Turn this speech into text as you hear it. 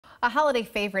A holiday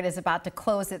favorite is about to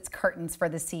close its curtains for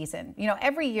the season. You know,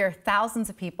 every year, thousands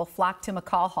of people flock to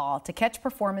McCaw Hall to catch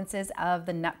performances of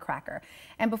the Nutcracker.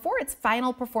 And before its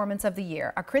final performance of the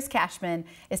year, our Chris Cashman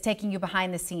is taking you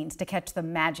behind the scenes to catch the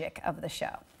magic of the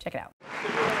show. Check it out.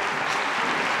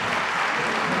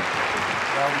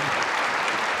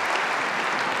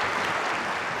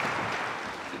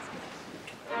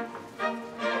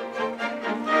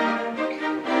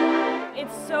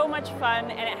 It's so much fun,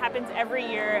 and it happens every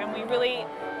year, and we really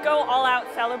go all out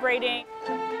celebrating.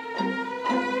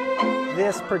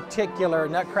 This particular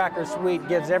Nutcracker suite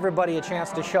gives everybody a chance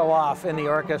to show off in the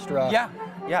orchestra. Yeah,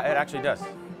 it actually does.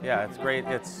 Yeah, it's great.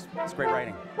 It's great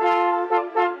writing.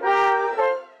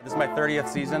 This is my 30th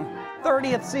season.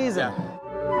 30th season. Yeah.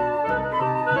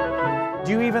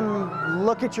 Do you even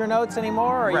look at your notes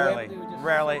anymore? Or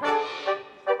Rarely.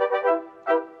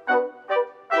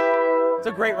 It's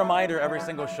a great reminder every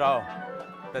single show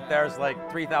that there's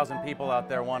like 3,000 people out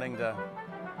there wanting to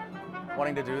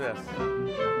do this.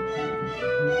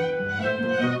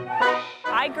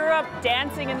 I grew up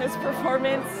dancing in this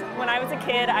performance. When I was a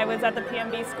kid, I was at the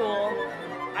PMB school.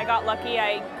 I got lucky.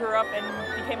 I grew up and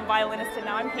became a violinist, and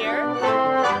now I'm here.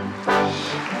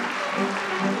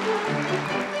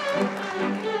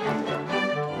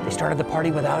 They started the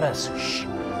party without us. Shh.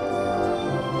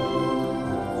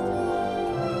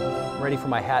 Ready for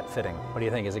my hat fitting. What do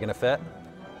you think? Is it going to fit?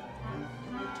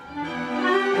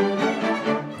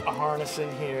 A harness in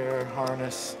here,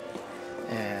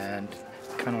 and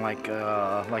kind of like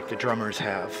the drummers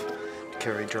have to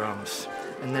carry drums.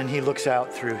 And then he looks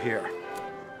out through here.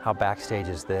 How backstage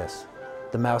is this?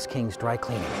 The Mouse King's dry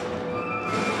cleaning.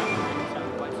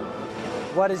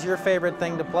 What is your favorite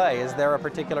thing to play? Is there a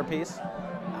particular piece?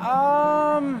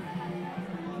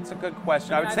 It's a good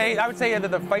question. I would say either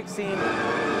the fight scene.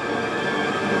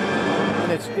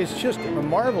 And it's just a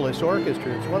marvelous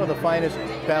orchestra. It's one of the finest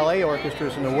ballet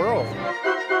orchestras in the world.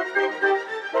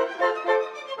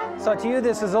 So to you,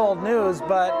 this is old news,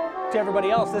 but to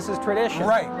everybody else, this is tradition.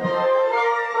 Right.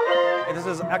 This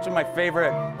is actually my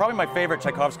favorite, probably my favorite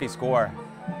Tchaikovsky score.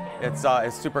 It's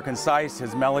super concise.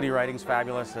 His melody writing's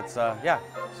fabulous. It's a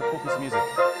cool piece of music.